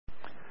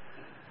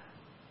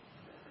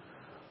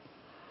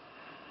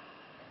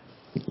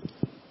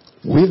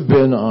We've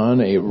been on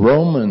a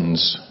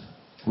Romans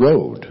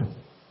road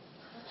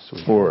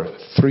for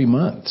 3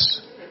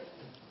 months.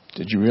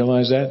 Did you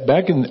realize that?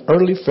 Back in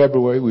early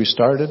February, we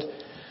started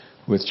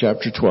with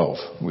chapter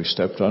 12. We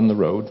stepped on the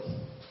road,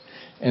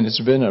 and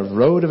it's been a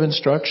road of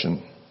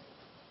instruction.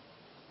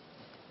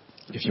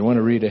 If you want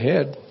to read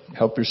ahead,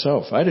 help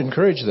yourself. I'd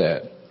encourage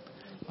that.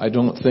 I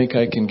don't think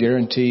I can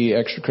guarantee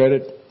extra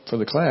credit for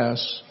the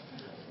class,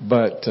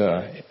 but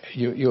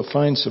you'll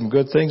find some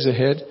good things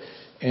ahead.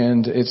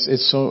 And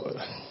it's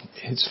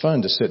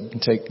fun to sit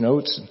and take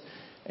notes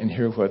and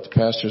hear what the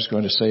pastor is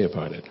going to say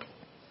about it.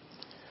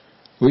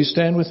 Will you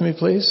stand with me,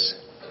 please?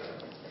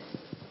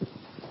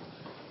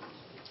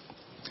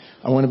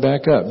 I want to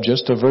back up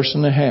just a verse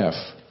and a half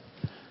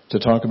to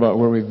talk about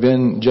where we've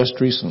been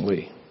just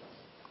recently.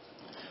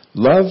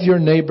 Love your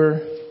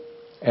neighbor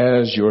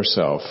as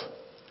yourself.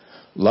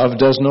 Love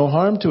does no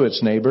harm to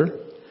its neighbor.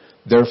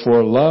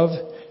 Therefore, love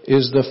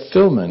is the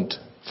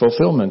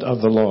fulfillment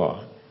of the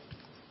law.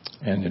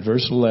 And in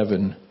verse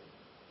 11,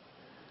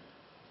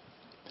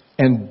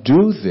 and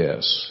do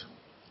this,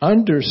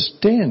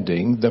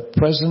 understanding the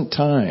present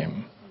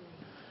time.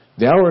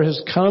 The hour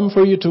has come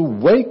for you to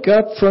wake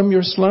up from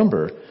your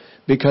slumber,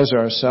 because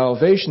our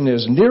salvation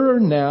is nearer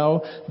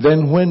now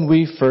than when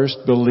we first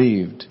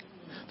believed.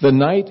 The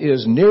night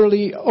is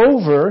nearly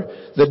over,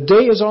 the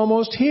day is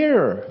almost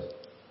here.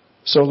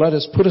 So let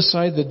us put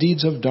aside the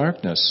deeds of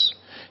darkness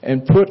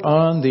and put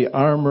on the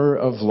armor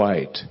of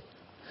light.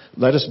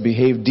 Let us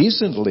behave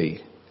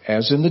decently,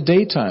 as in the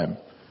daytime,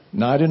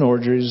 not in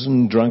orgies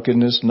and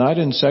drunkenness, not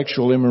in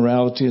sexual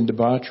immorality and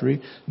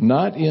debauchery,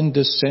 not in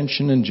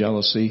dissension and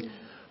jealousy.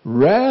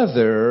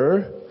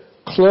 Rather,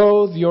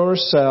 clothe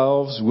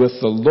yourselves with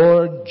the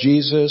Lord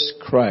Jesus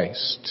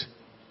Christ,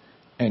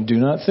 and do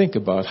not think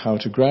about how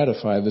to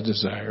gratify the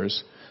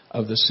desires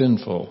of the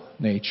sinful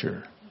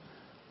nature.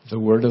 The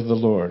word of the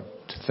Lord.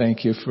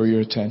 Thank you for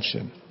your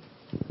attention.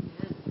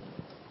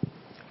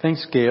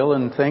 Thanks, Gail,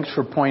 and thanks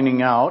for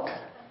pointing out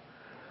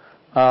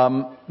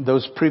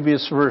those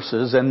previous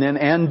verses. And then,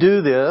 and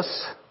do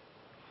this,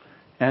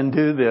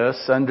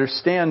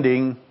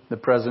 understanding the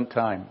present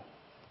time.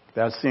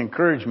 That's the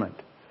encouragement.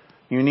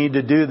 You need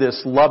to do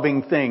this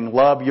loving thing.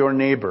 Love your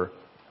neighbor.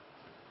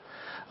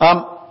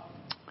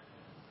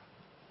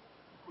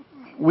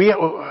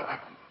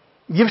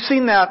 You've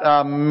seen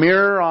that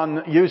mirror on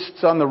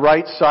the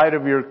right side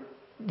of your.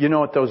 You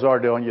know what those are,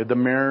 don't you? The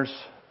mirrors.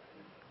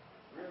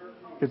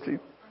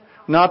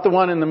 Not the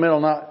one in the middle,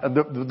 not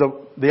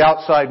the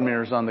outside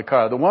mirrors on the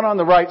car. The one on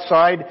the right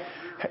side,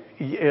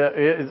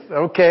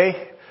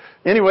 okay.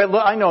 Anyway,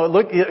 I know.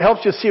 Look, it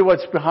helps you see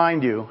what's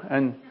behind you,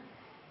 and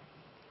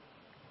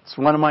it's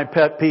one of my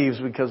pet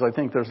peeves because I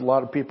think there's a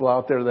lot of people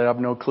out there that have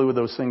no clue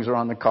those things are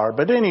on the car.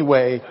 But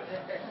anyway,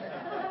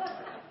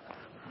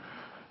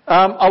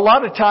 a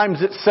lot of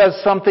times it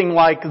says something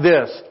like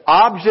this: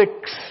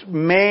 objects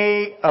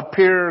may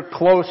appear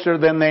closer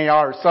than they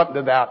are, something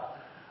to that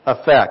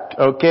effect.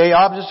 Okay?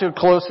 Objects are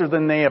closer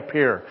than they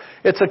appear.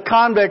 It's a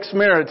convex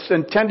mirror. It's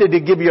intended to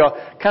give you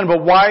a kind of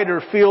a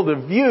wider field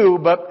of view,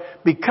 but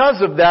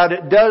because of that,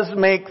 it does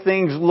make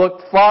things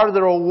look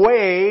farther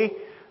away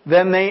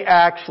than they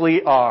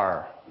actually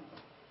are.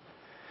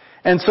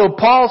 And so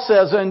Paul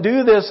says, and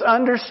do this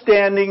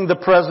understanding the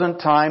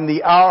present time.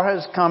 The hour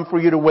has come for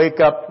you to wake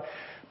up.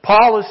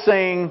 Paul is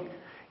saying,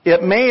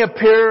 it may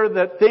appear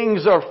that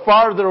things are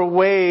farther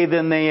away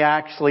than they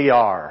actually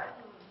are.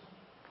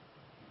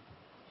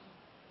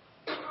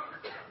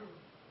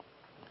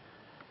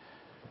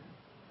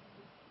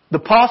 The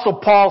Apostle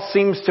Paul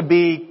seems to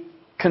be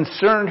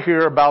concerned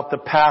here about the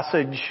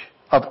passage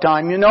of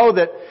time. You know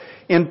that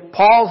in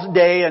Paul's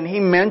day, and he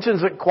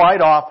mentions it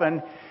quite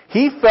often,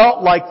 he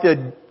felt like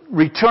the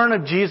return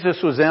of Jesus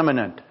was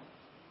imminent.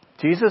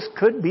 Jesus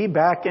could be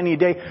back any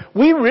day.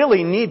 We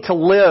really need to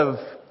live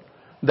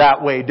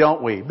that way,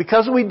 don't we?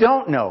 Because we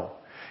don't know.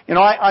 You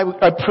know,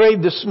 I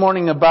prayed this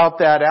morning about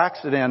that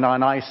accident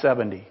on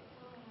I-70.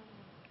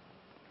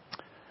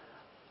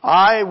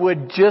 I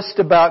would just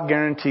about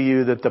guarantee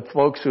you that the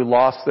folks who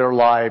lost their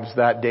lives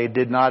that day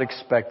did not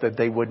expect that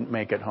they wouldn't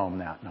make it home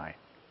that night.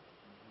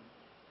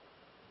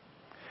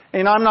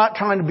 And I'm not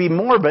trying to be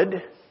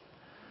morbid,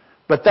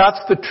 but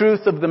that's the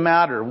truth of the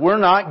matter. We're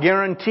not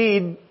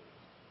guaranteed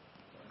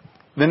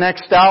the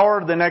next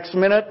hour, the next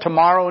minute,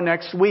 tomorrow,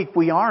 next week.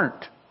 We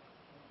aren't.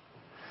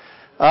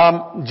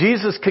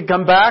 Jesus could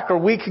come back, or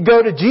we could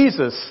go to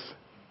Jesus.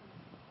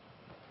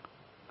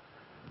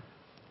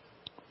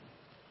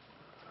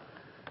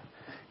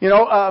 You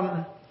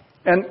know,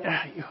 and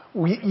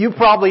you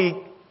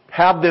probably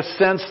have this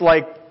sense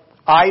like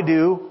I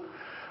do.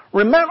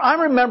 I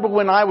remember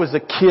when I was a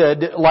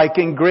kid, like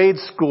in grade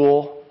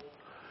school,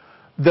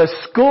 the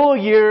school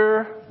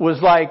year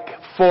was like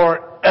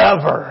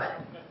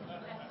forever.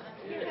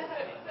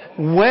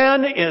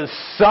 When is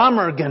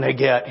summer going to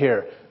get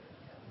here?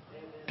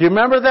 Do you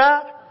remember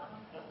that?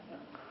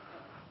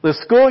 The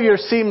school year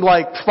seemed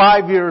like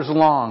 5 years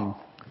long.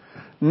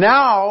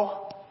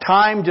 Now,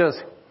 time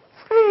just...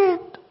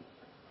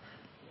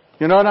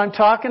 You know what I'm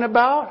talking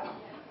about?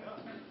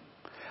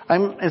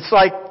 It's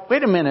like,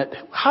 wait a minute,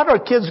 how do our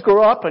kids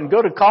grow up and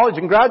go to college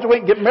and graduate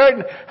and get married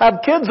and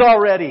have kids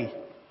already?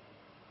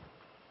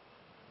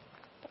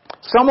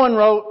 Someone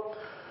wrote,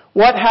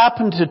 what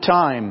happened to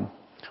time?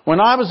 When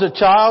I was a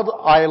child,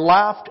 I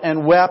laughed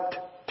and wept,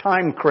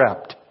 time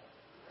crept.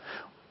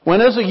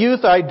 When as a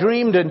youth I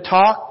dreamed and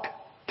talked,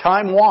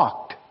 time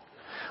walked.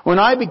 When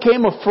I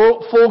became a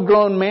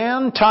full-grown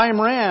man,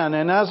 time ran,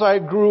 and as I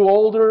grew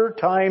older,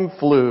 time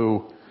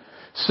flew.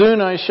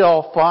 Soon I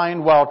shall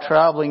find while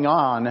traveling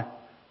on,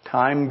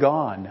 time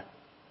gone.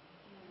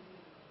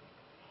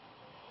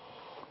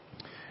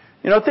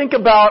 Think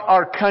about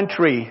our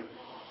country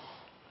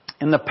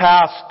in the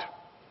past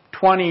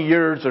 20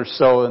 years or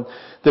so and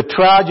the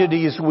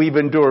tragedies we've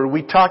endured.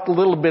 We talked a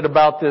little bit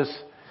about this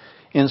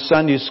in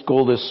Sunday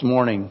school this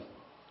morning.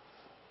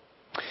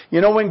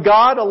 When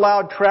God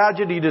allowed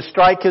tragedy to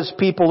strike His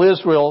people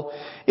Israel,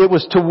 it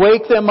was to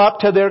wake them up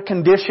to their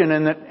condition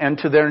and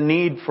to their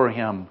need for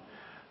Him.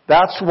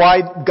 That's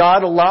why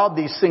God allowed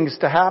these things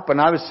to happen.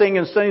 I was saying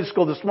in Sunday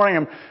school this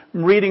morning,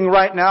 I'm reading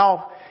right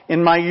now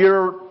in my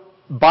year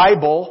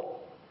Bible,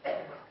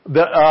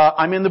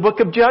 I'm in the book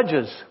of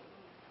Judges.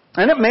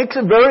 And it makes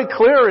it very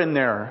clear in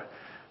there.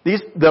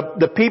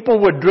 The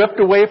people would drift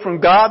away from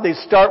God. They'd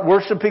start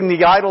worshiping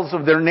the idols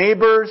of their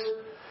neighbors.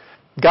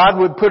 God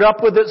would put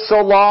up with it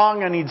so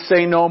long and He'd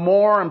say no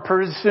more, and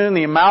pretty soon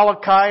the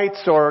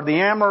Amalekites or the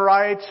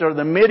Amorites or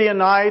the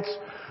Midianites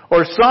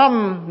or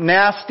some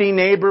nasty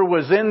neighbor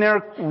was in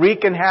there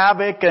wreaking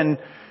havoc and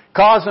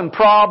causing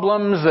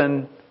problems,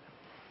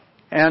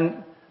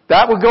 and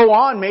that would go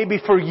on maybe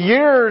for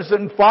years,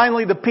 and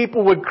finally the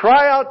people would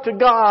cry out to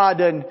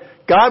God, and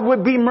God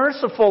would be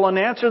merciful and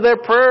answer their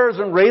prayers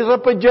and raise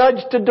up a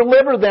judge to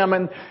deliver them,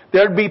 and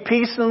there'd be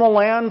peace in the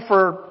land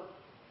for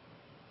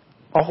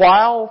a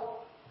while,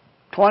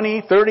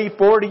 20, 30,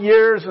 40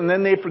 years, and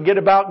then they forget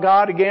about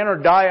God again or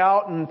die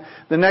out, and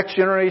the next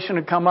generation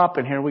would come up,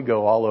 and here we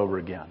go all over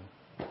again.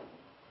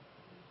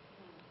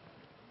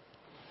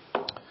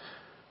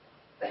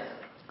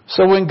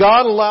 So when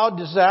God allowed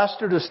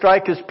disaster to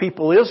strike His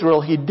people Israel,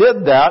 He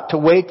did that to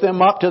wake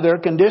them up to their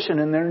condition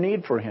and their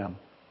need for Him.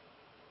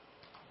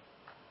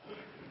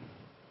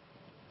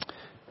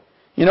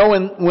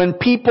 When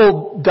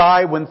people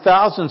die, when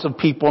thousands of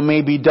people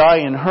maybe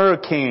die in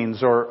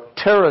hurricanes or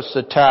terrorist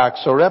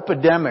attacks or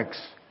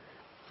epidemics,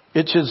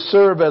 it should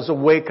serve as a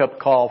wake-up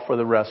call for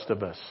the rest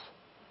of us.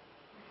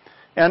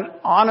 And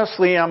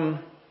honestly, I'm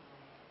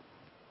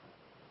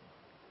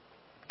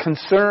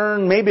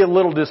concerned, maybe a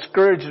little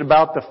discouraged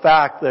about the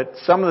fact that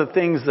some of the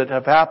things that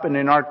have happened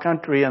in our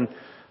country in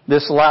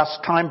this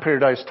last time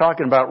period I was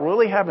talking about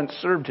really haven't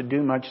served to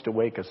do much to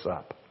wake us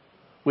up.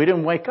 We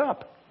didn't wake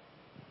up.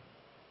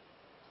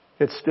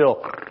 It's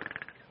still...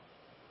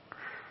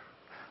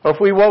 Or if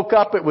we woke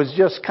up, it was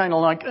just kind of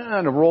like,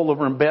 to roll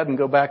over in bed and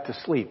go back to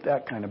sleep,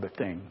 that kind of a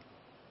thing.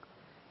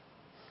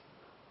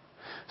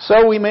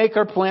 So we make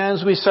our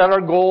plans, we set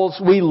our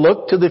goals, we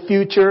look to the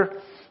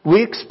future.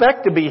 We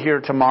expect to be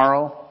here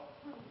tomorrow.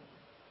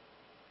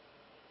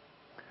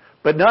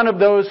 But none of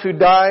those who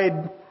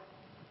died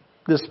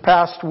this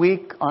past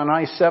week on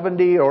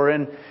I-70 or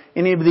in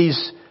any of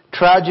these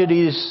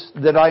tragedies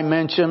that I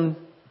mentioned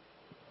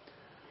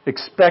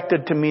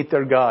expected to meet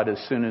their God as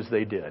soon as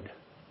they did.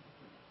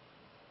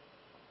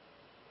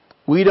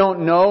 We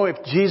don't know if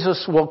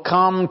Jesus will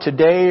come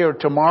today or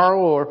tomorrow,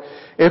 or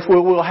if we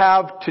will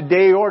have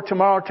today or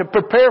tomorrow to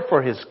prepare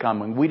for His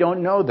coming. We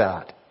don't know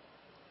that.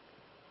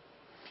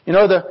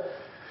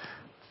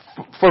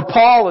 For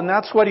Paul, and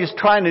that's what he's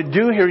trying to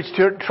do here, he's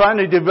trying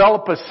to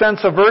develop a sense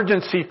of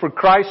urgency for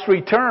Christ's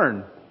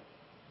return.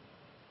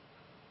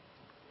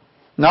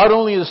 Not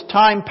only is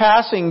time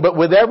passing, but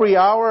with every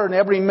hour and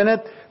every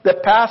minute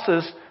that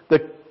passes,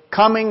 the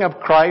coming of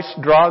Christ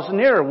draws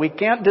nearer. We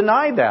can't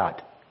deny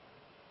that.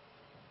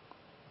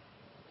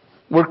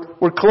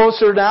 We're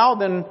closer now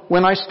than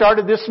when I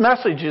started this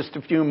message just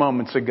a few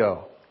moments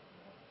ago.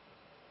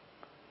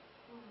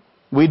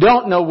 We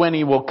don't know when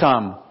He will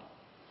come.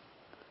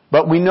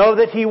 But we know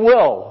that He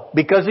will,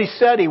 because He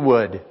said He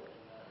would.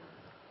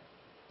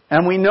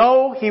 And we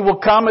know He will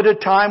come at a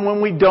time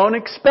when we don't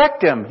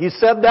expect Him. He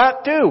said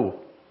that too.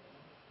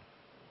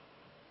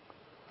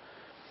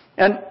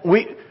 And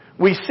we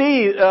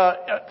see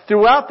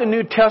throughout the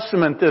New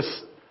Testament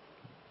this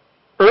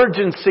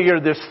urgency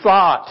or this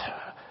thought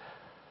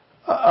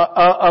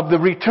of the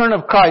return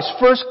of Christ.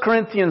 1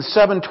 Corinthians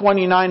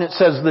 7:29, it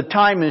says, the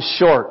time is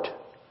short.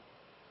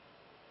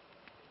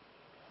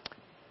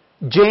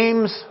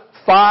 James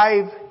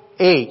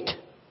 5:8,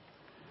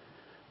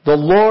 the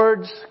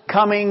Lord's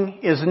coming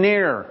is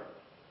near.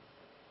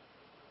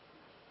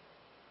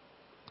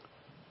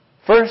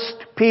 1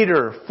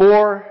 Peter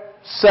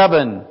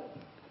 4:7,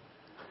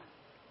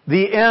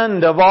 the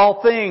end of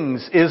all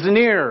things is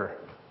near.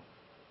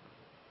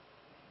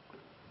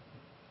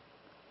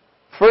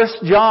 1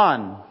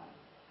 John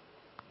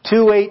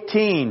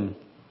 2:18,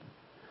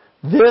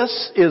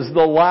 this is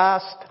the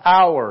last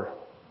hour.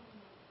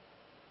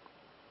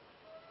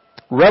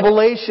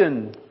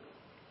 Revelation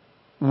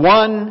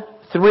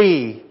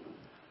 1:3,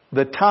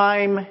 The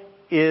time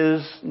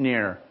is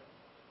near.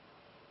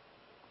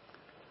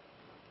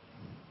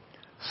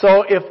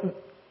 So if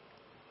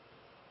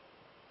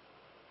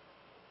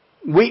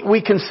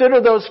we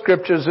consider those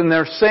scriptures and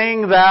they're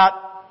saying that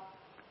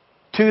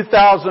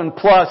 2,000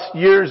 plus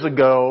years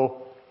ago,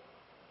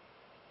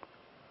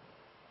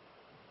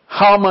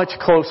 how much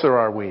closer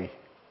are we?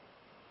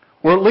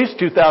 We're at least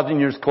 2,000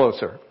 years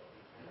closer.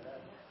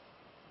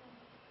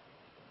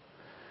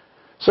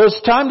 So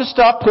it's time to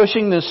stop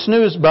pushing the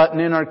snooze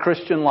button in our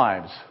Christian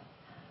lives.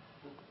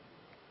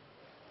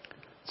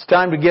 It's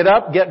time to get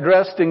up, get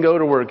dressed, and go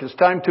to work. It's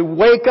time to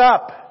wake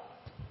up.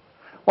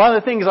 One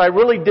of the things I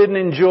really didn't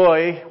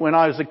enjoy when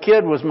I was a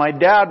kid was my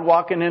dad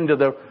walking into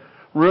the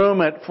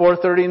room at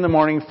 4:30 in the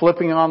morning,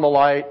 flipping on the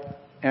light,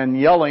 and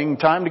yelling,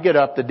 "Time to get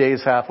up, the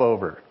day's half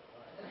over."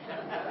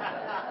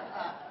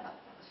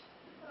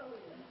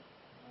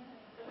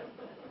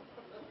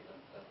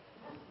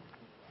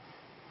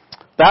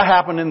 That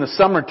happened in the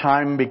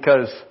summertime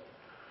because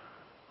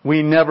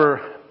we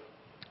never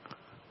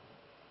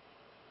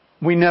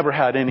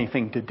had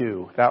anything to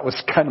do. That was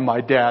kind of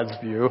my dad's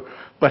view.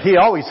 But he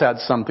always had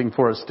something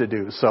for us to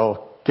do.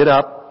 So get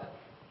up.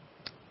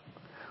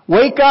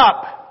 Wake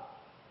up.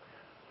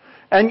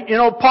 And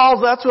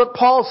that's what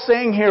Paul's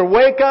saying here.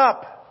 Wake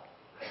up.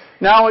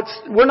 Now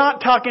we're not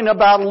talking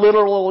about a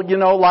literal,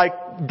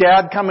 like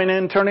dad coming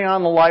in, turning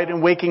on the light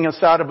and waking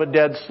us out of a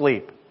dead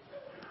sleep.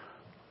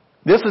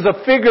 This is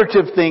a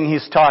figurative thing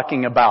he's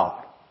talking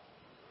about.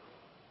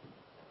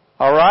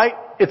 Alright?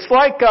 It's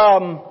like,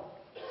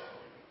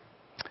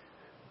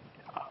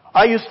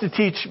 I used to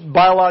teach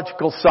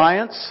biological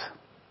science.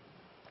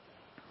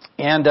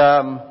 And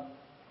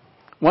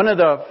one of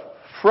the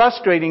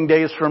frustrating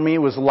days for me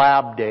was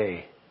lab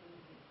day.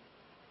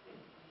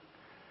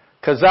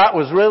 Because that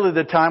was really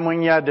the time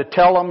when you had to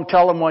tell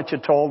them what you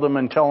told them,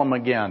 and tell them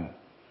again.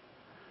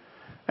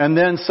 And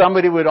then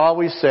somebody would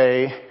always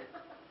say,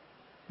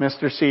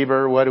 "Mr.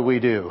 Seaver, what do we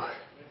do?"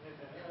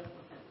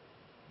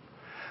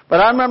 But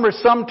I remember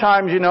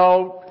sometimes,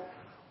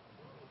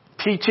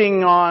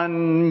 teaching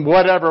on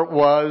whatever it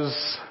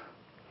was,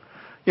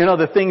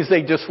 the things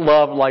they just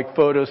love, like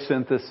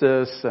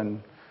photosynthesis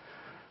and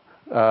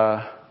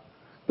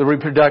the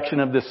reproduction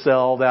of the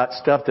cell, that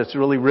stuff that's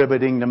really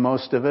riveting to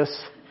most of us.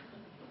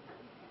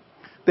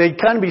 They'd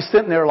kind of be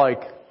sitting there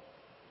like,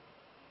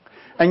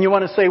 and you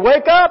want to say,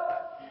 "Wake up!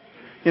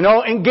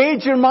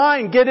 Engage your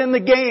mind, get in the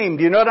game."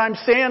 Do you know what I'm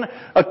saying?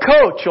 A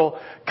coach will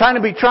kind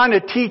of be trying to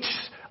teach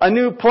a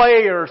new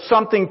play or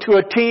something to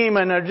a team,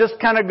 and they're just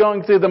kind of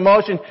going through the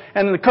motion,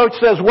 and the coach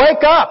says,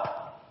 "Wake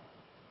up!"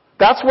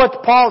 That's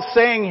what Paul's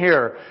saying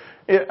here.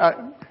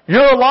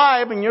 You're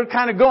alive and you're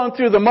kind of going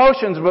through the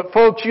motions, but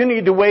folks, you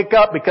need to wake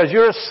up because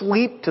you're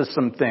asleep to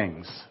some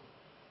things.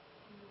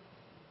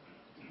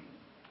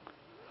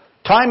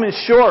 Time is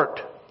short.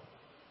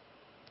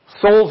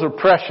 Souls are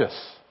precious.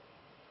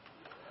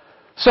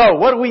 So,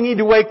 what do we need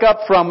to wake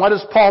up from? What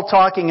is Paul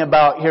talking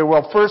about here?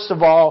 Well, first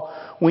of all,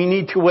 we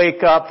need to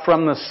wake up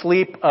from the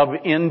sleep of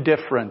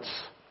indifference.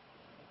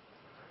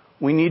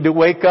 We need to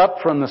wake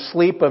up from the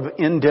sleep of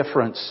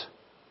indifference.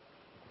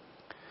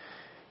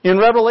 In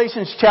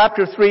Revelation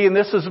chapter 3, and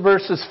this is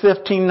verses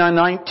 15 and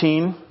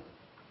 19,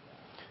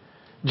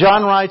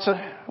 John writes,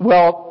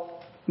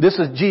 this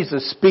is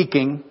Jesus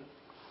speaking,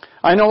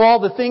 "I know all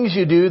the things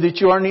you do,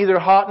 that you are neither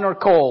hot nor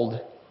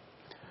cold.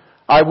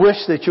 I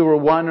wish that you were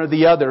one or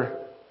the other."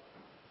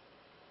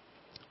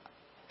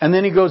 And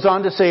then he goes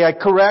on to say, "I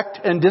correct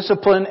and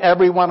discipline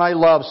everyone I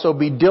love, so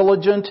be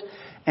diligent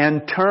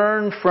and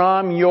turn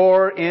from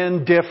your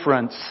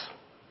indifference.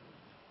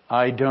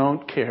 I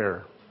don't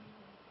care."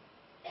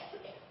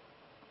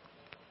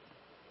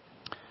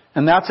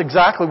 And that's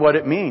exactly what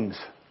it means.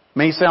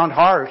 May sound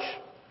harsh,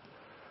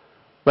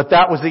 but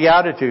that was the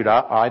attitude.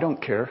 I don't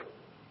care.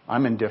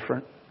 I'm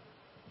indifferent.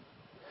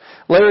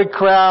 Larry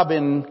Crabb,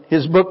 in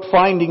his book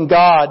Finding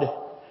God,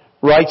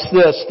 writes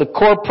this: "The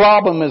core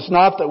problem is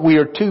not that we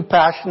are too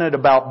passionate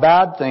about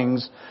bad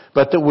things,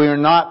 but that we are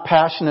not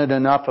passionate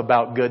enough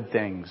about good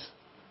things."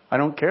 I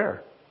don't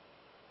care.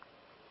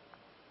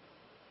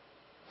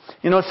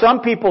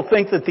 Some people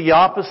think that the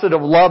opposite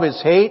of love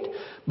is hate,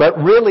 but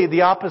really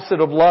the opposite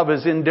of love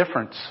is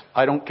indifference.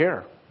 I don't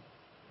care.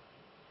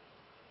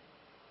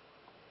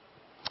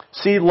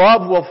 See,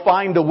 love will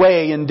find a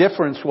way,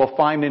 indifference will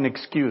find an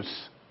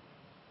excuse.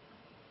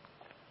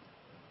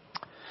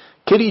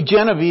 Kitty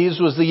Genovese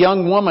was the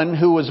young woman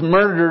who was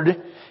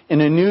murdered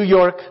in a New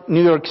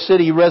York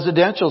City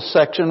residential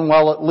section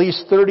while at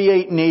least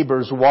 38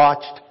 neighbors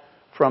watched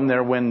from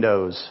their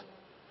windows.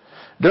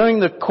 During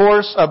the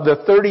course of the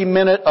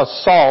 30-minute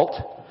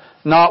assault,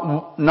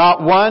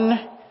 not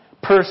one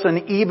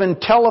person even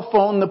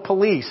telephoned the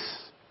police.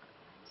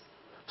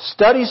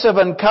 Studies have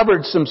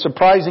uncovered some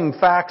surprising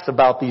facts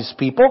about these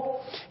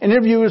people.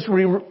 Interviews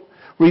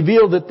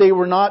revealed that they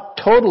were not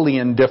totally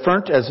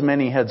indifferent, as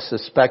many had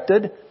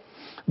suspected.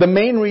 The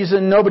main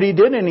reason nobody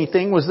did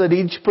anything was that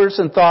each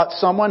person thought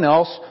someone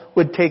else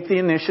would take the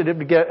initiative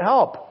to get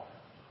help.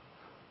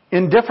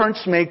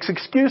 Indifference makes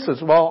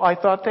excuses. Well, I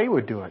thought they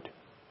would do it.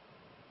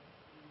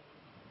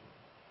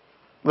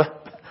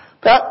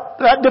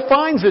 That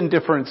defines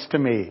indifference to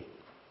me.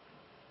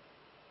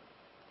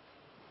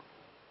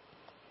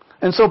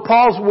 And so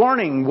Paul's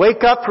warning,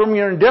 wake up from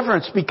your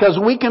indifference, because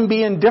we can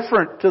be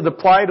indifferent to the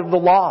plight of the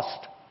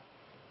lost.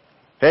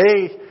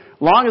 Hey,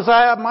 long as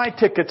I have my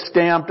ticket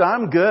stamped,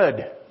 I'm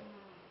good.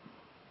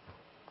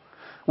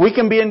 We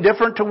can be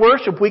indifferent to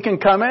worship. We can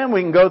come in,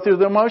 we can go through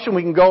the motion,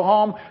 we can go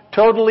home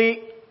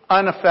totally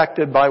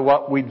unaffected by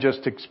what we've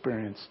just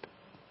experienced.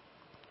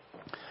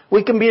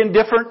 We can be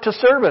indifferent to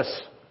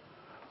service.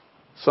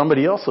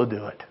 Somebody else will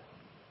do it.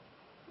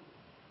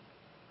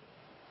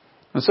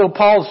 And so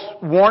Paul's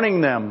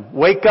warning them,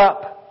 wake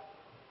up.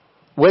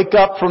 Wake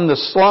up from the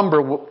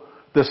slumber,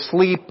 the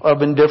sleep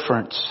of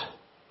indifference.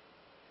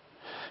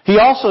 He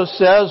also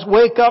says,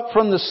 wake up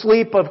from the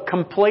sleep of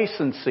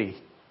complacency.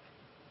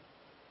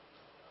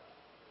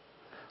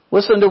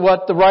 Listen to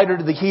what the writer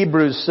to the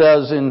Hebrews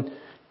says in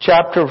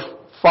chapter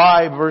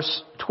 5,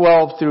 verse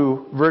 12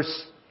 through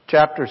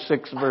chapter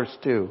 6, verse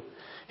 2.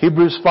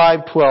 Hebrews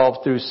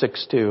 5:12 through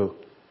 6:2.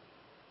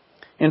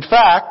 In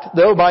fact,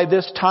 though by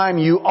this time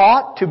you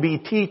ought to be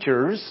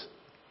teachers,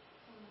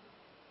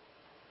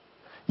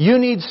 you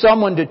need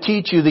someone to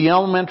teach you the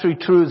elementary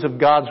truths of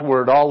God's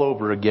Word all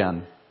over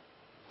again.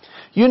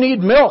 You need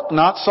milk,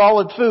 not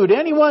solid food.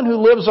 Anyone who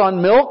lives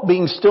on milk,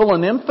 being still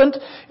an infant,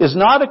 is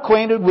not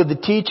acquainted with the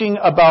teaching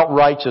about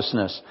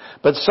righteousness.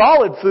 But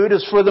solid food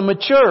is for the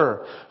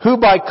mature, who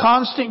by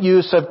constant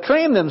use have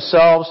trained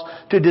themselves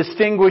to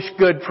distinguish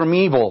good from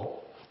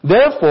evil.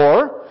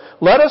 Therefore,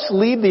 let us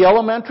leave the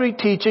elementary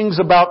teachings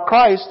about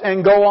Christ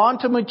and go on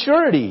to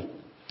maturity,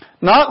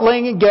 not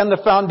laying again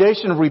the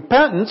foundation of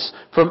repentance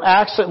from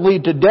acts that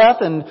lead to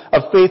death and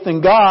of faith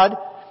in God,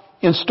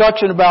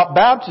 instruction about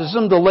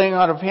baptism, the laying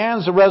on of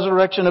hands, the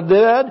resurrection of the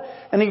dead,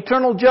 and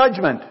eternal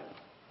judgment.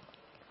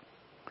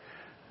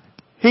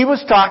 He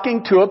was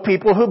talking to a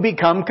people who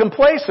become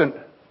complacent.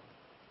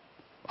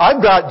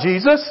 I've got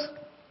Jesus.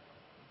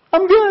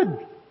 I'm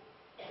good.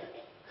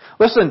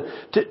 Listen,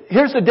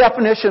 here's the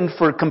definition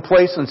for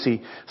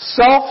complacency.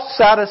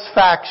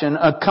 Self-satisfaction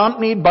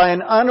accompanied by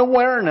an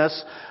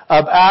unawareness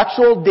of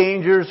actual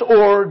dangers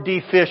or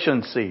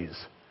deficiencies.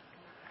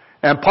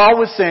 And Paul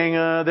was saying,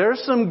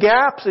 there's some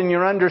gaps in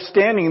your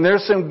understanding.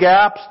 There's some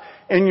gaps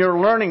in your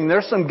learning.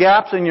 There's some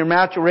gaps in your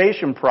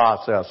maturation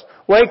process.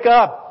 Wake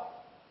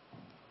up.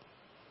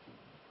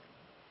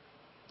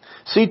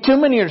 See, too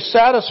many are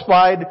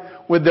satisfied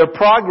with their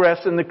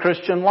progress in the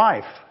Christian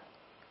life.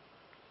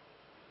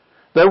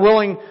 They're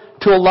willing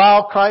to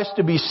allow Christ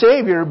to be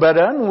Savior, but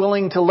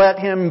unwilling to let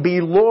Him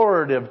be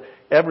Lord of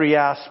every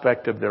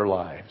aspect of their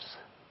lives.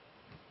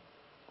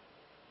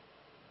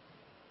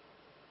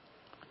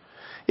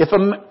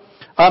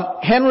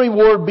 Henry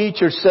Ward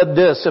Beecher said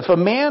this, if a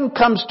man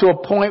comes to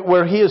a point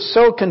where he is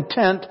so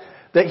content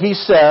that he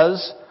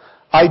says,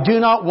 I do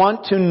not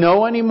want to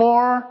know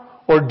anymore,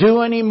 or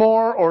do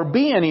anymore, or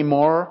be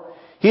anymore,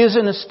 he is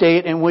in a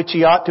state in which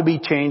he ought to be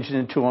changed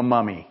into a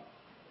mummy.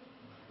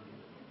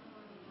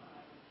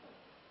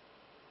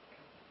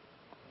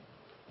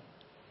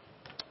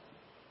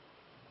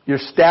 You're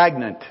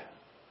stagnant.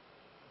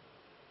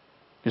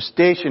 You're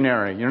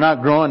stationary. You're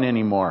not growing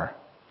anymore.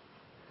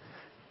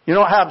 You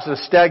know what happens to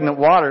stagnant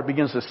water? It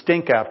begins to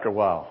stink after a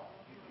while.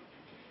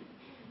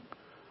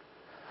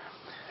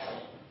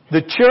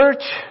 The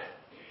church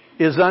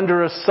is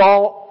under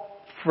assault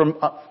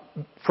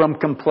from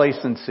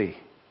complacency.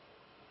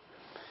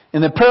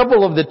 In the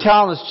parable of the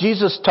talents,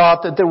 Jesus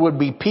taught that there would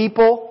be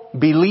people,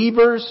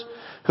 believers,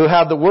 who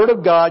have the Word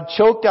of God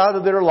choked out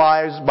of their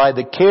lives by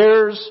the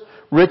cares,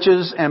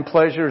 riches, and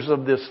pleasures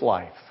of this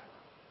life.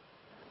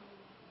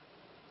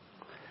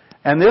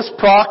 And this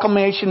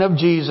proclamation of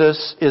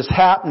Jesus is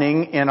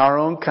happening in our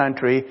own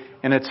country,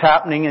 and it's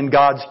happening in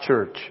God's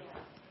church.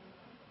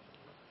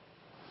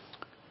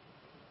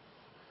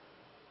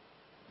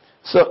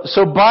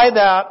 So by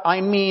that, I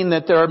mean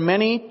that there are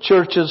many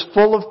churches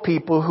full of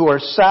people who are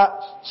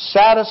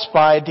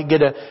satisfied to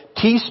get a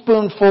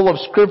teaspoonful of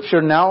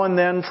Scripture now and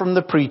then from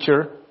the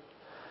preacher,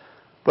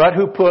 but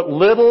who put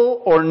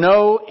little or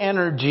no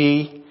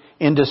energy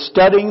into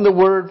studying the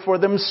Word for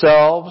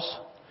themselves.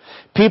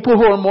 People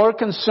who are more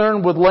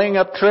concerned with laying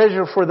up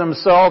treasure for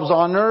themselves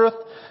on earth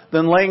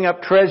than laying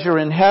up treasure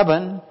in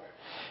heaven.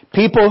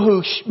 People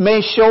who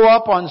may show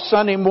up on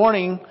Sunday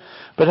morning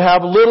but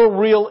have little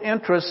real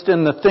interest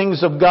in the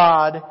things of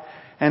God,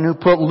 and who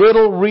put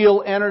little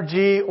real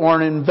energy or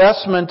an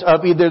investment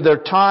of either their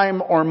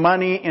time or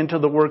money into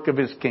the work of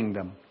His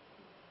kingdom.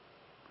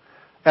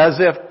 As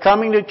if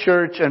coming to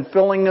church and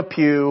filling a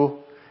pew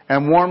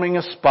and warming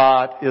a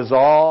spot is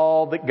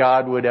all that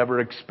God would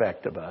ever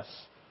expect of us.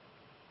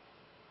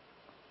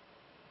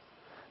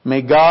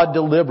 May God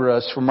deliver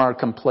us from our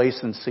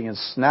complacency and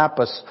snap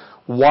us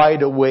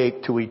wide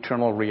awake to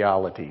eternal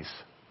realities.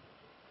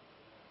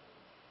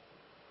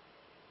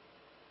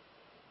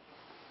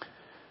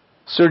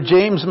 Sir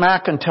James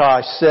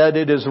Mackintosh said,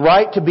 it is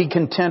right to be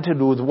contented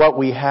with what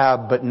we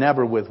have, but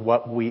never with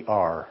what we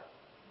are.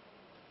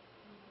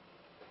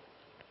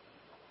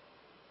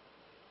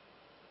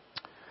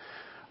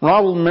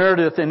 Ronald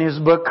Meredith, in his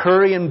book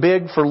Hurrying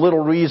Big for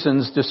Little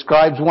Reasons,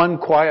 describes one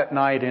quiet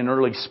night in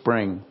early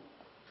spring.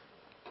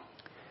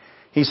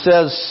 He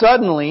says,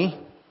 "Suddenly,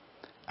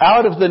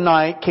 out of the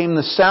night came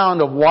the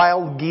sound of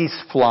wild geese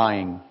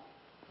flying.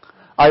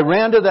 I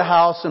ran to the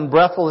house and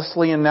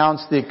breathlessly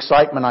announced the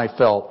excitement I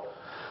felt.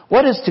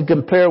 What is to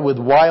compare with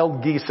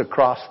wild geese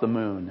across the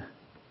moon?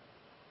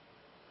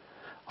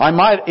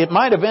 It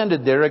might have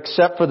ended there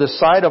except for the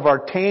sight of our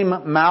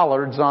tame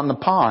mallards on the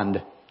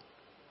pond.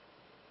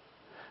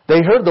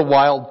 They heard the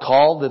wild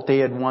call that they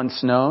had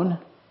once known.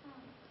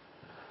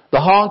 The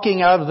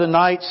honking out of the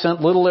night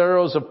sent little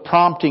arrows of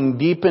prompting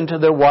deep into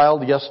their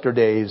wild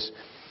yesterdays.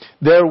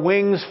 Their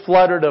wings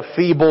fluttered a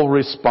feeble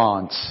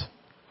response.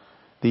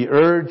 The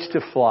urge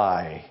to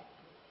fly,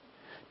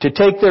 to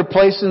take their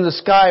place in the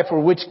sky for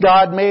which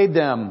God made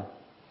them,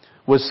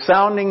 was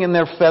sounding in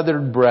their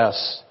feathered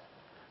breasts.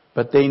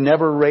 But they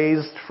never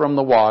raised from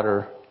the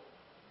water.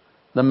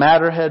 The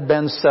matter had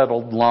been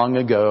settled long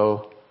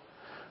ago.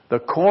 The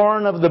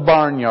corn of the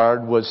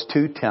barnyard was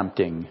too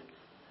tempting.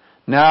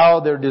 Now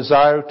their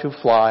desire to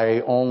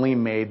fly only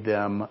made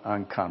them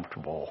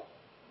uncomfortable."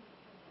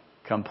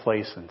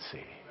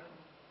 Complacency.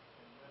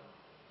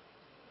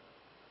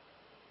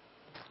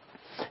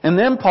 And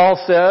then Paul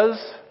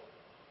says,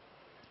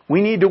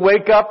 we need to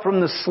wake up from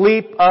the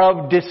sleep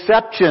of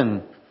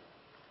deception.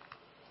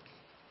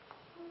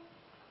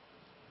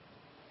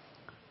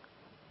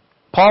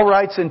 Paul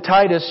writes in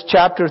Titus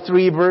chapter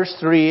 3 verse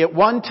 3, "At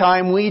one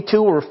time we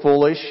too were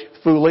foolish,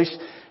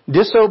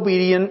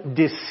 disobedient,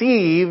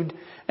 deceived,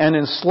 and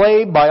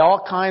enslaved by all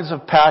kinds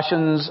of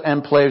passions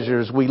and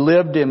pleasures. We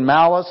lived in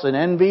malice and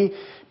envy,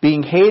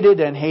 being hated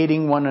and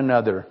hating one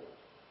another."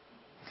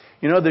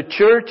 You know, the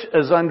church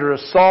is under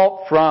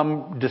assault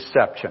from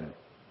deception.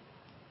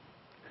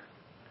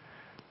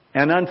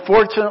 And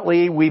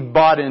unfortunately, we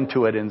bought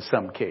into it in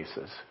some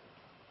cases.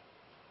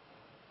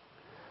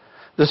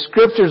 The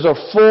scriptures are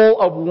full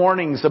of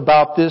warnings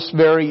about this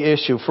very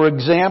issue. For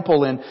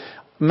example, in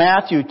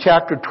Matthew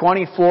chapter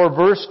 24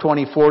 verse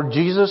 24,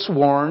 Jesus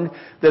warned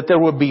that there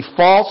would be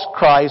false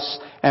Christs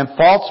and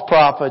false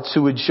prophets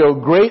who would show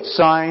great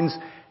signs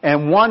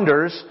and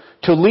wonders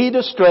to lead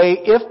astray,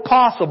 if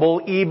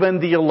possible, even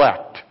the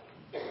elect.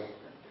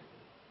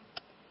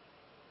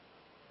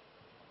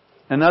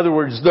 In other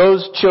words,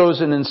 those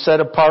chosen and set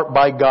apart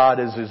by God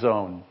as His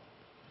own.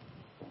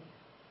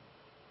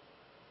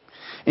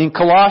 In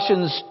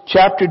Colossians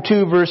chapter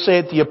 2 verse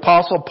 8, the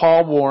Apostle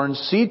Paul warns,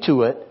 "See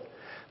to it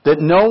that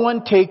no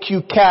one take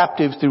you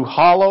captive through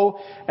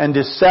hollow and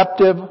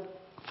deceptive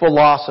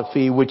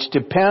philosophy, which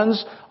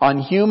depends on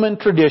human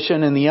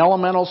tradition and the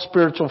elemental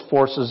spiritual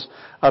forces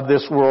of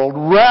this world,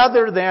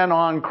 rather than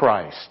on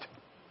Christ."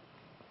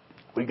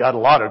 We got a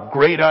lot of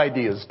great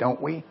ideas,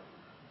 don't we?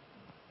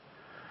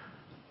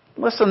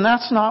 Listen,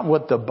 that's not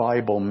what the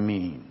Bible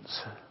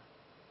means.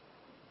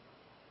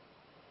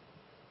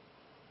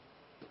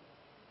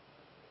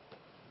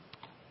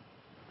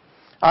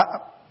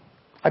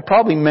 I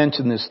probably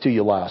mentioned this to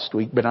you last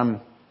week, but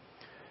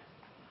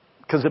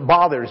because it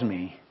bothers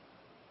me.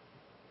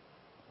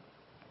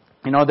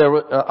 You know,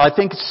 I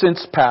think it's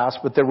since passed,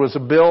 but there was a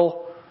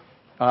bill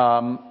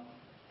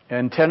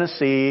in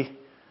Tennessee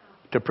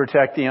to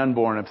protect the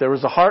unborn. If there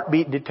was a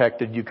heartbeat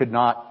detected, you could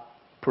not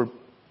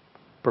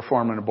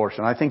perform an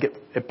abortion. I think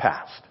it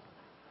passed.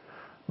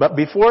 But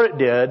before it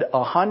did,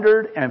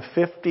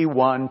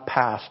 151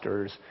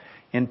 pastors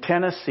in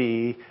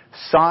Tennessee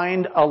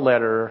signed a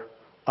letter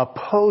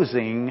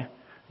opposing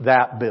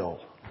that bill.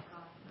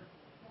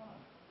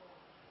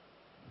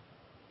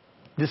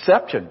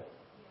 Deception.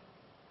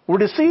 We're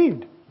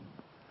deceived.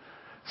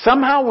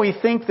 Somehow we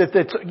think that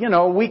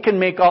we can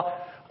make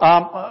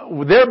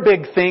their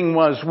big thing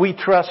was we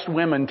trust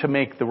women to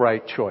make the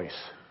right choice.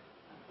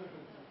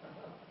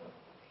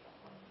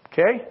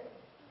 Okay?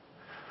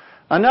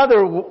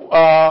 Another,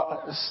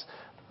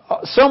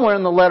 somewhere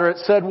in the letter it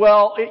said,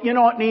 well,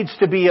 it needs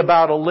to be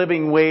about a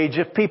living wage.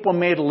 If people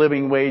made a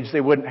living wage,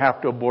 they wouldn't have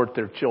to abort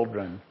their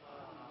children.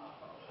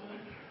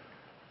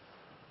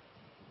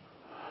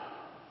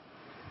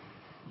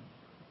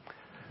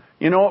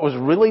 You know what was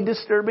really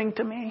disturbing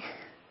to me?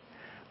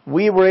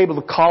 We were able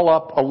to call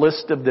up a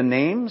list of the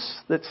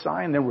names that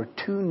signed. There were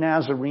 2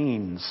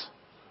 Nazarenes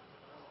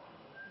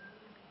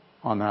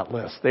on that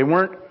list.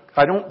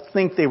 I don't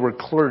think they were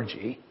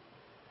clergy.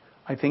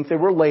 I think they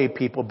were lay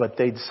people, but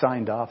they'd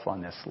signed off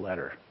on this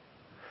letter.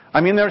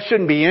 I mean, there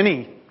shouldn't be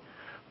any,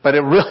 but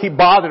it really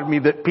bothered me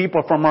that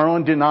people from our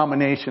own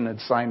denomination had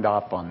signed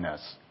off on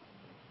this.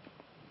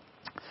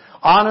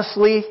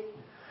 Honestly,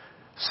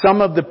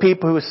 some of the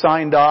people who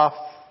signed off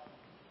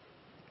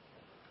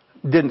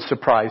didn't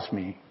surprise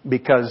me,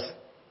 because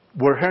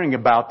we're hearing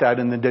about that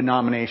in the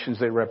denominations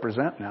they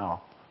represent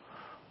now.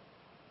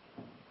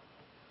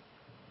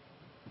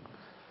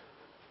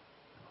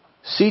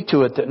 See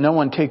to it that no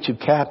one takes you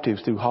captive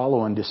through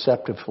hollow and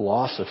deceptive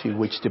philosophy,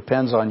 which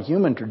depends on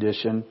human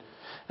tradition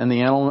and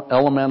the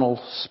elemental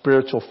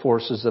spiritual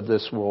forces of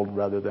this world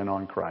rather than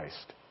on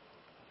Christ.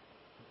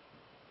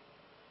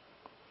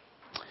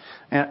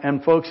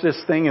 And folks,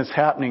 this thing is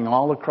happening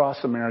all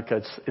across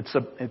America.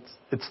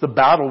 It's the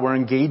battle we're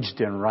engaged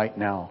in right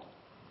now.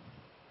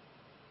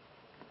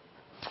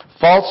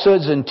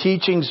 Falsehoods and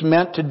teachings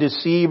meant to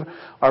deceive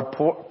are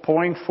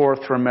pouring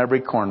forth from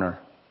every corner.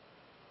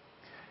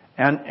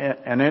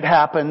 And it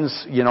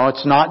happens,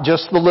 it's not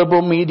just the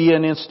liberal media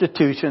and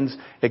institutions.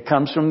 It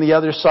comes from the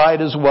other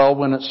side as well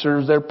when it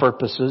serves their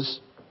purposes.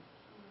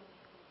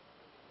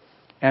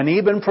 And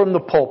even from the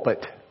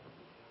pulpit,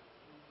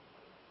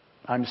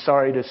 I'm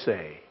sorry to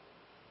say.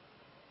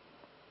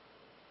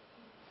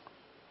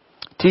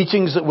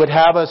 Teachings that would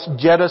have us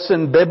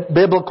jettison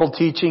biblical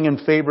teaching in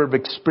favor of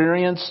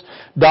experience.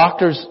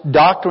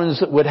 Doctrines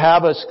that would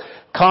have us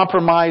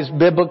compromise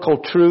biblical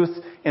truth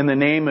in the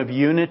name of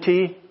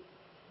unity.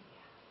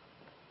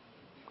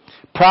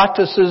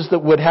 Practices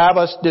that would have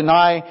us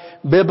deny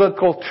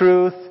biblical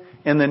truth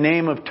in the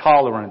name of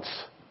tolerance.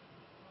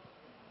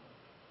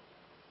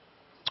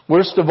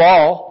 Worst of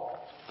all,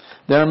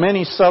 there are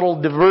many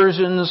subtle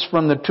diversions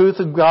from the truth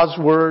of God's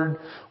Word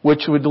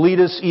which would lead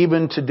us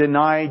even to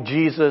deny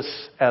Jesus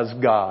as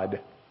God.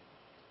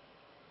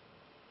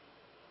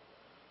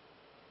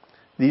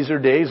 These are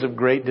days of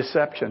great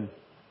deception.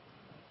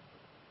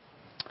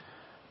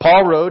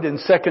 Paul wrote in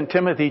 2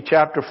 Timothy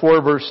chapter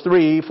 4 verse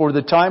 3, "For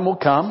the time will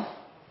come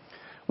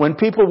when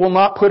people will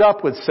not put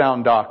up with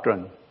sound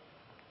doctrine."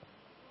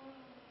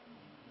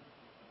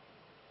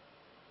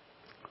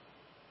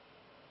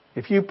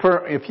 If you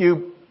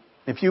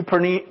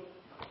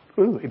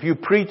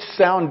preach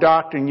sound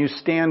doctrine, you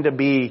stand to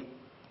be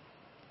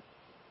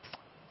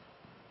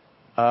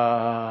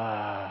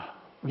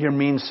you're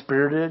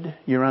mean-spirited,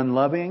 you're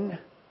unloving,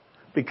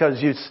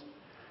 because you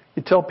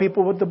tell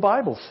people what the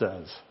Bible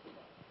says.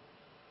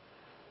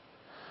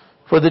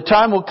 For the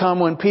time will come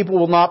when people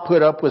will not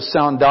put up with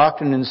sound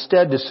doctrine.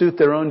 Instead, to suit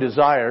their own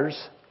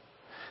desires,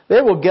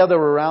 they will gather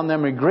around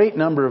them a great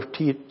number of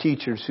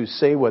teachers who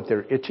say what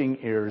their itching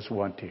ears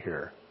want to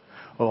hear.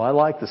 Oh, I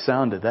like the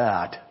sound of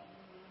that.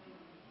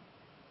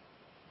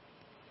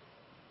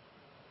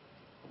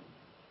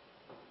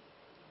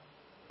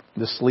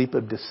 The sleep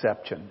of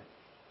deception.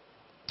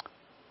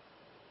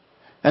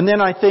 And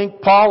then I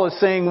think Paul is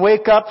saying,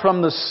 wake up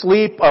from the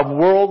sleep of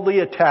worldly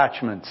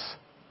attachments.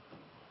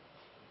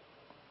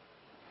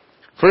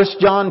 1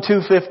 John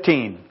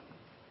 2:15.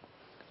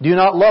 Do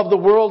not love the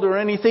world or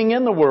anything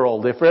in the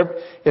world.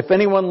 If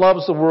anyone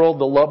loves the world,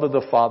 the love of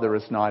the Father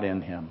is not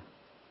in him.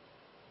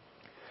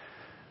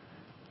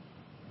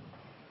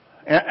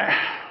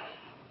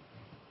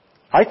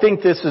 I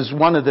think this is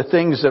one of the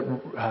things that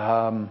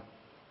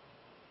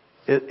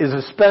is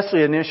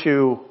especially an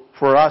issue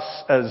for us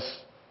as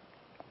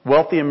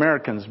wealthy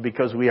Americans,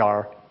 because we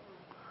are.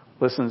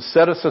 Listen,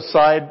 set us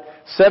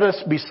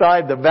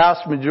beside the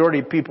vast majority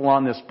of people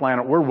on this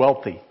planet. We're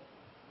wealthy.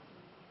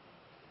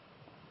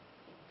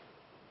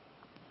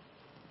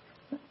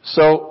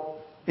 So,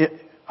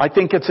 I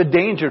think it's a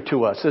danger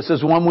to us. This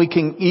is one we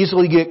can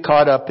easily get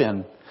caught up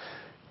in.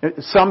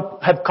 Some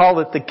have called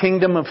it the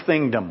kingdom of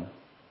thingdom.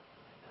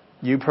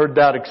 You've heard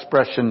that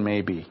expression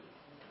maybe.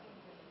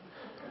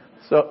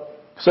 So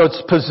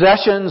it's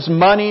possessions,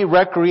 money,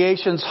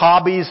 recreations,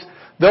 hobbies,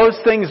 those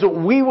things that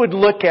we would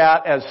look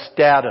at as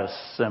status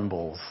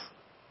symbols.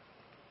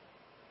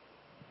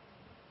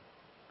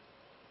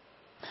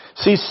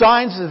 See,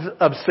 signs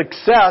of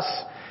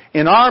success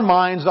in our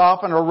minds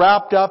often are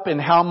wrapped up in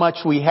how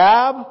much we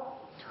have,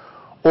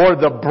 or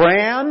the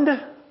brand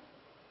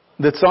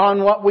that's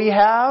on what we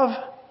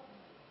have,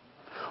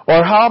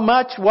 or how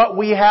much what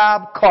we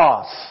have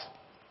costs.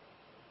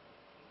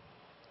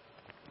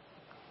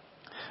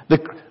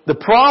 The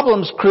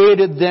problems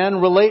created then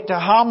relate to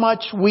how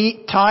much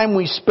time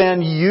we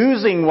spend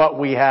using what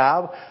we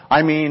have.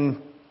 I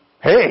mean,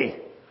 hey,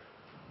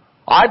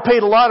 I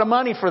paid a lot of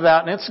money for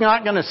that and it's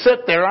not going to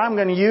sit there. I'm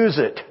going to use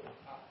it.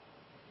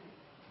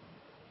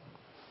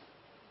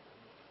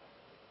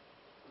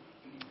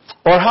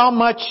 Or how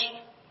much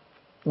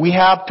we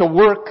have to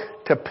work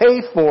to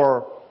pay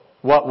for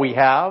what we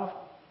have,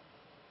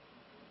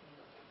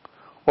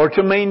 or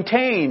to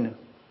maintain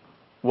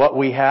what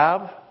we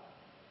have.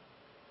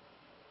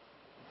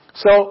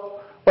 So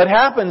what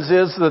happens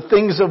is the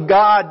things of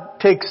God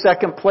take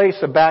second place,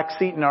 a back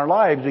seat in our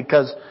lives,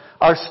 because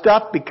our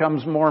stuff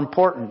becomes more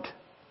important.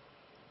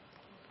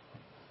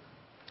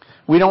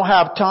 We don't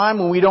have time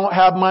and we don't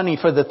have money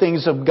for the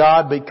things of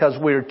God because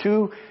we're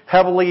too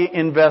heavily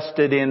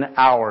invested in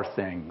our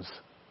things.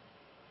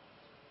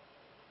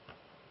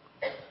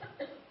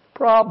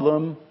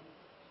 Problem.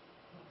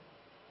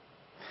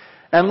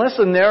 And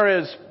listen, there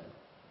is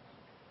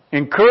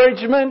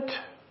encouragement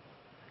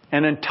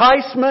and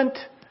enticement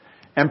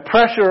and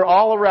pressure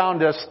all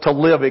around us to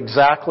live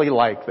exactly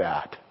like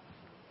that.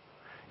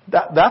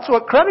 That's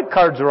what credit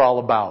cards are all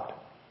about.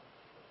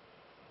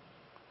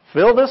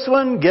 Fill this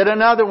one, get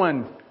another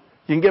one.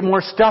 You can get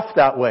more stuff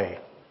that way.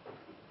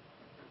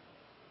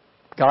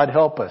 God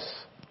help us.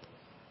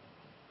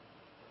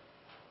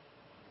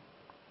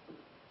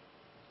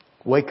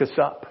 Wake us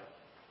up.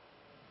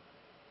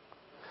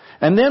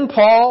 And then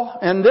Paul,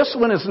 and this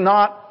one is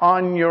not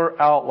on your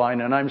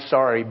outline, and I'm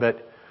sorry,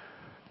 but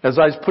as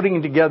I was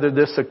putting together,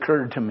 this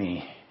occurred to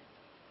me.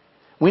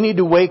 We need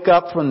to wake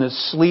up from the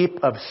sleep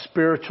of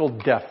spiritual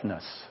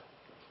deafness.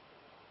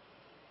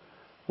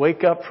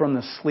 Wake up from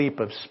the sleep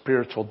of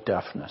spiritual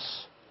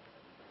deafness.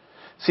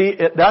 See,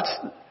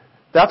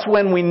 that's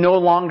when we no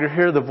longer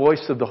hear the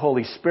voice of the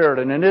Holy Spirit.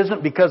 And it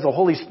isn't because the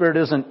Holy Spirit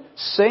isn't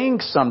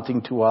saying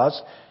something to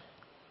us.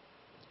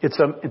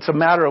 It's a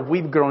matter of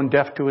we've grown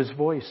deaf to His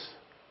voice.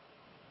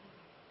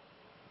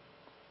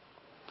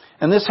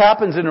 And this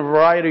happens in a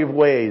variety of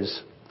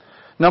ways.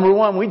 Number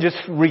one, we just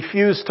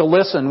refuse to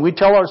listen. We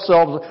tell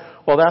ourselves,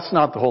 well, that's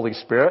not the Holy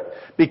Spirit,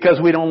 because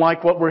we don't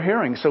like what we're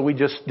hearing. So we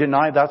just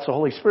deny that's the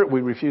Holy Spirit.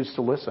 We refuse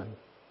to listen.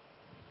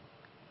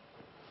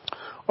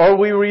 Or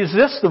we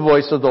resist the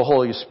voice of the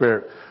Holy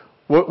Spirit.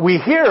 We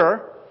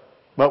hear,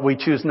 but we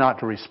choose not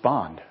to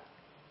respond.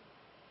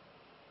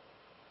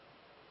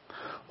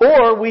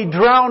 Or we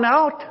drown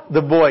out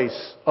the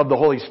voice of the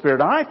Holy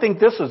Spirit. And I think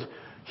this is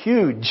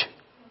huge.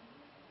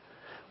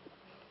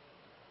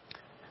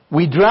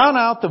 We drown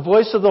out the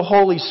voice of the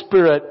Holy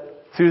Spirit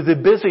through the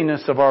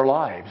busyness of our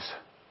lives.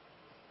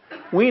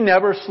 We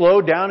never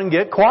slow down and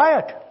get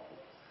quiet.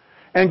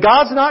 And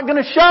God's not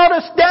going to shout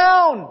us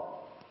down.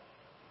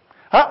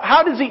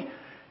 How does He...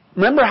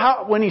 Remember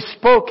how when He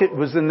spoke it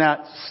was in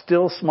that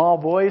still small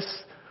voice?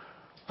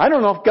 I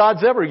don't know if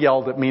God's ever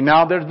yelled at me.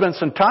 Now, there's been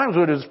some times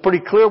when it was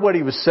pretty clear what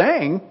He was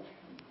saying.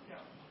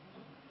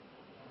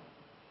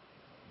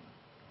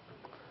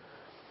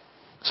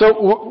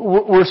 So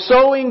we're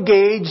so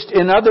engaged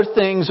in other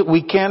things that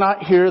we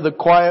cannot hear the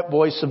quiet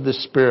voice of the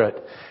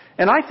Spirit.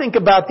 And I think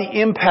about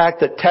the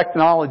impact that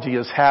technology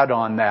has had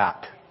on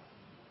that.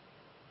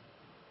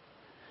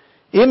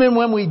 Even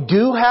when we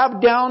do have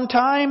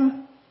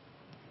downtime,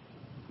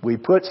 we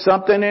put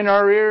something in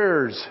our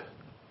ears,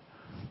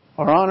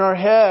 or on our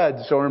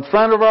heads, or in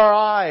front of our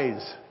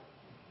eyes.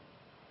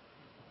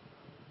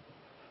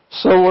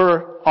 So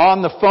we're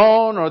on the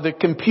phone, or the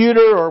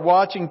computer, or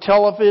watching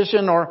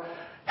television, or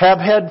have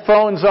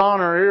headphones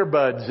on or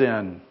earbuds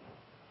in.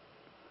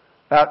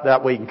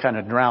 That way you can kind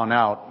of drown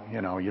out, you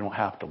don't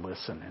have to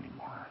listen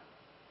anymore.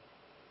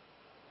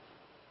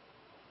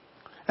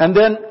 And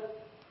then,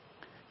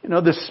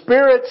 the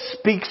Spirit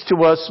speaks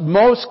to us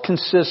most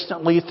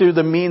consistently through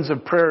the means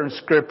of prayer and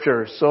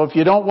Scripture. So if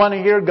you don't want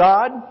to hear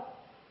God,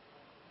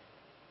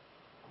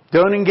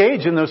 don't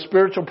engage in those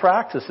spiritual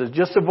practices.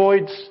 Just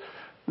avoid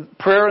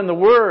prayer and the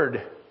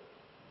Word.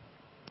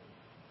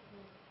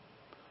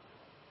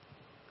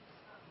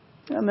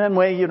 And then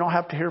way you don't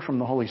have to hear from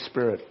the Holy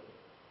Spirit.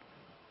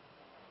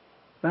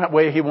 That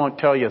way He won't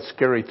tell you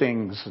scary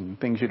things and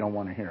things you don't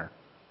want to hear.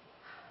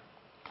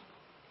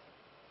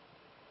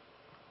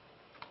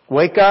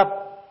 Wake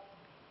up.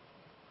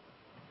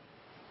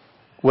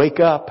 Wake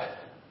up.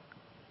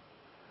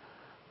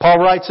 Paul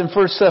writes in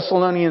 1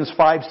 Thessalonians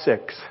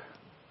 5:6.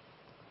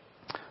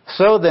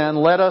 So then,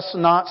 let us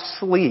not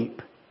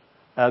sleep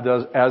as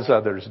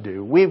others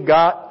do. We've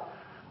got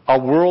a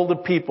world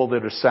of people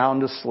that are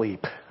sound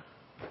asleep.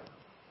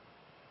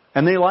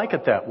 And they like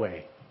it that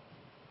way.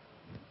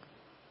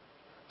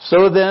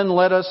 So then,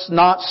 let us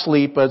not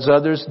sleep as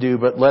others do,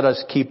 but let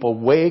us keep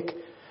awake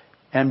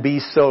and be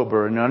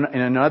sober.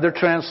 In other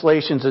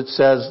translations it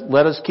says,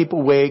 let us keep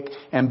awake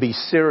and be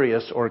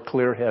serious or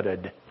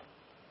clear-headed.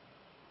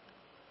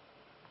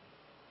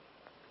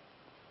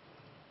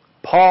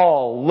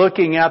 Paul,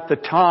 looking at the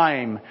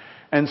time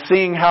and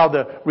seeing how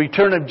the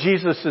return of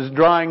Jesus is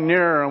drawing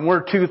nearer, and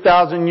we're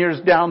 2,000 years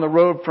down the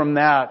road from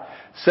that,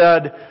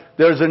 said,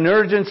 there's an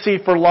urgency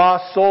for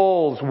lost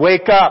souls.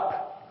 Wake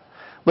up.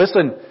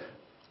 Listen,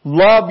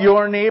 love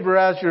your neighbor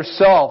as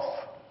yourself.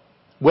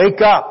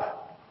 Wake up.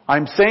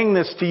 I'm saying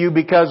this to you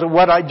because of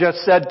what I just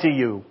said to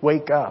you.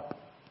 Wake up.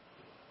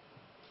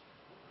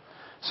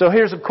 So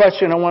here's a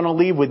question I want to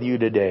leave with you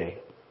today.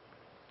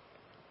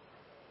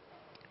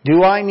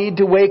 Do I need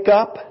to wake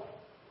up?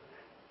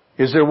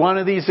 Is there one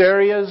of these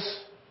areas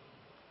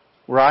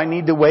where I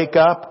need to wake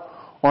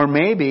up? Or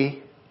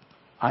maybe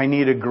I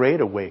need a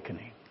great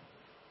awakening.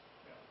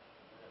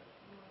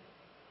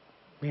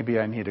 Maybe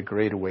I need a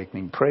great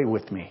awakening. Pray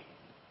with me.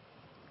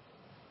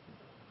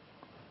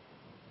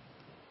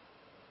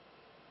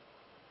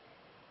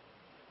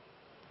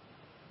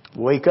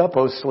 Wake up,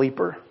 O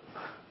sleeper.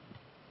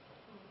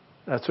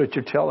 That's what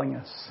you're telling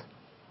us.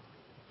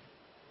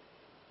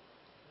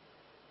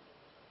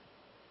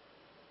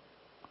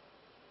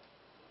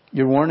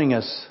 You're warning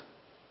us.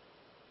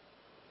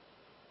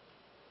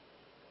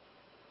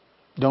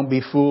 Don't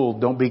be fooled.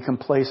 Don't be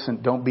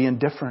complacent. Don't be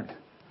indifferent.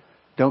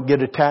 Don't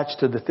get attached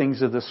to the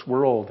things of this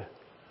world.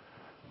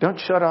 Don't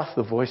shut off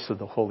the voice of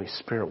the Holy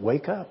Spirit.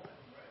 Wake up.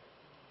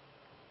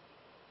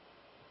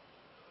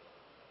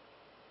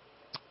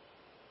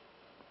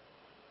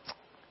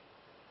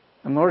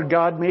 And Lord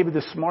God, maybe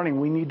this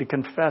morning we need to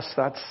confess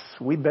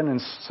we've been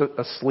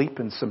asleep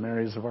in some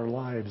areas of our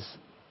lives.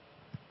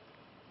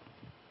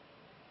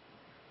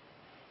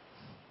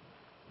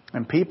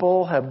 And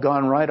people have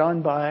gone right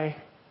on by.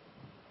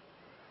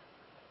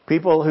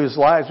 People whose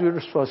lives we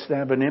were supposed to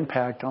have an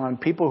impact on.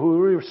 People who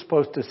we were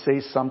supposed to say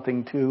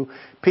something to.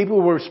 People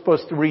we were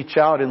supposed to reach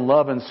out in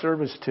love and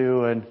service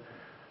to, and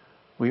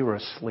we were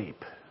asleep.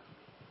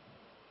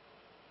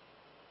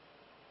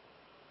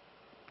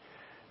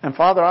 And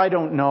Father, I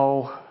don't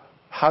know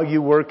how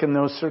you work in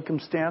those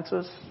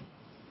circumstances.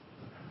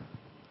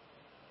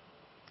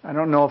 I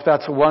don't know if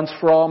that's a once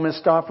for all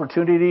missed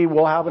opportunity.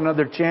 We'll have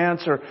another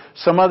chance, or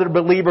some other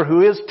believer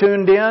who is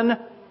tuned in.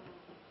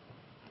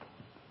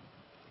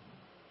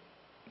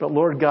 But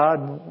Lord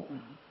God,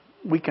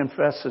 we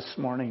confess this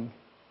morning,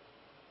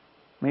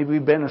 maybe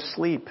we've been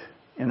asleep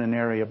in an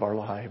area of our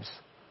lives.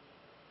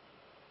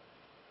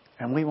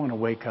 And we want to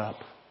wake up.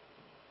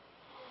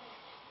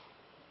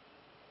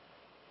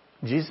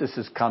 Jesus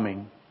is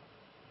coming.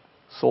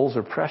 Souls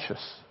are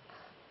precious.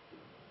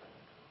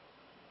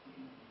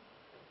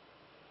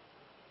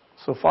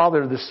 So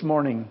Father, this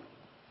morning,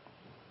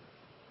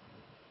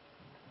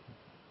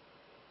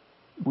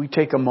 we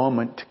take a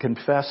moment to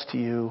confess to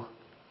you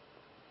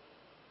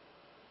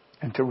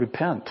and to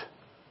repent.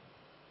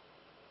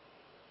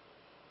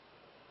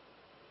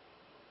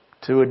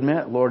 To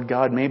admit, Lord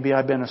God, maybe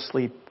I've been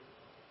asleep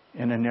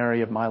in an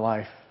area of my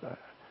life.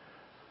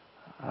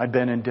 I've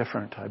been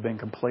indifferent. I've been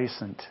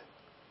complacent.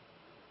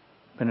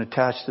 Been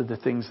attached to the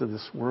things of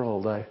this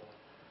world. I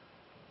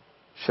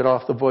shut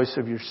off the voice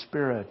of your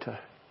Spirit.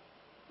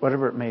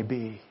 Whatever it may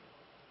be.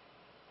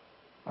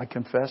 I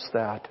confess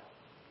that.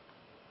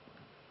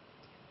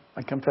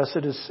 I confess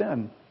it as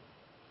sin.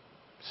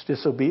 It's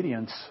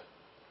disobedience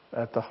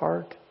at the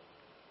heart.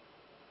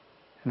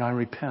 And I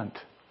repent.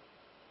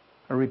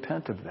 I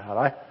repent of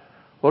that.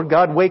 Lord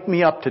God, wake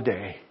me up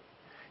today.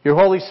 Your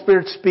Holy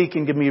Spirit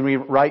speaking to me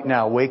right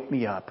now. Wake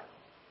me up.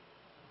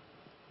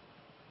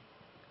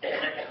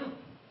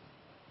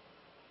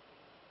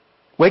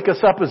 Wake us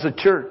up as a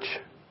church.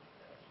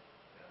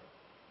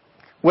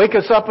 Wake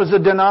us up as a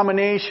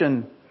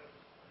denomination.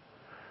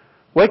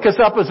 Wake us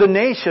up as a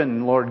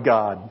nation, Lord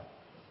God.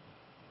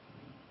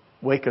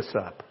 Wake us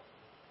up.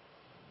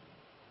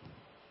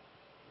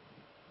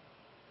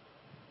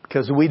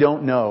 Because we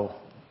don't know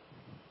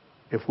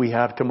if we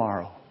have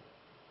tomorrow.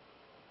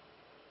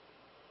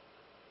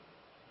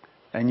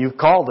 And you've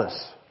called us.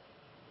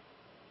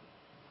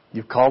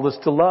 You've called us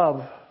to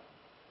love.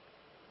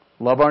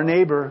 Love our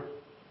neighbor.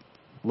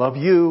 Love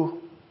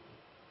you.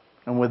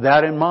 And with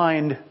that in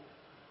mind,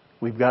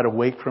 we've got to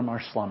wake from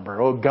our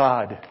slumber. Oh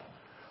God,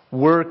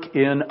 work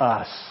in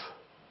us.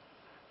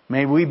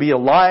 May we be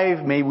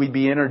alive. May we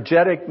be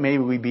energetic. May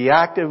we be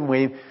active.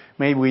 May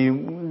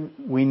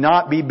we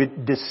not be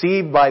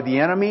deceived by the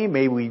enemy.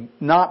 May we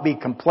not be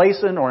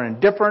complacent or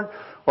indifferent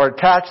or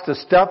attached to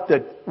stuff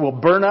that will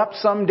burn up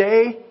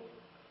someday,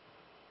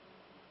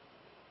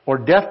 or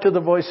deaf to the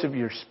voice of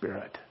your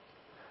Spirit,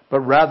 but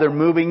rather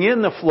moving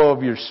in the flow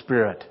of your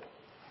Spirit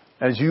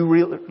as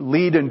you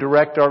lead and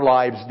direct our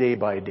lives day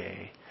by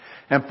day.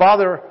 And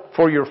Father,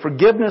 for your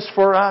forgiveness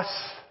for us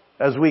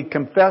as we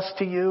confess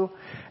to you,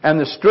 and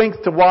the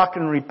strength to walk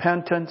in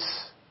repentance,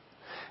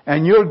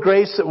 and your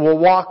grace that will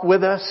walk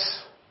with us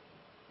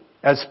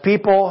as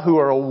people who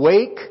are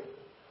awake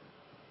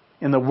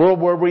in the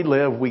world where we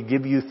live, we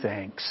give you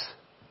thanks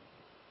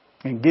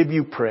and give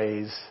you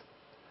praise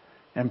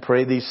and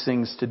pray these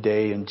things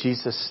today in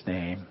Jesus'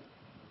 name.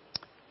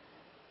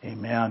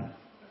 Amen.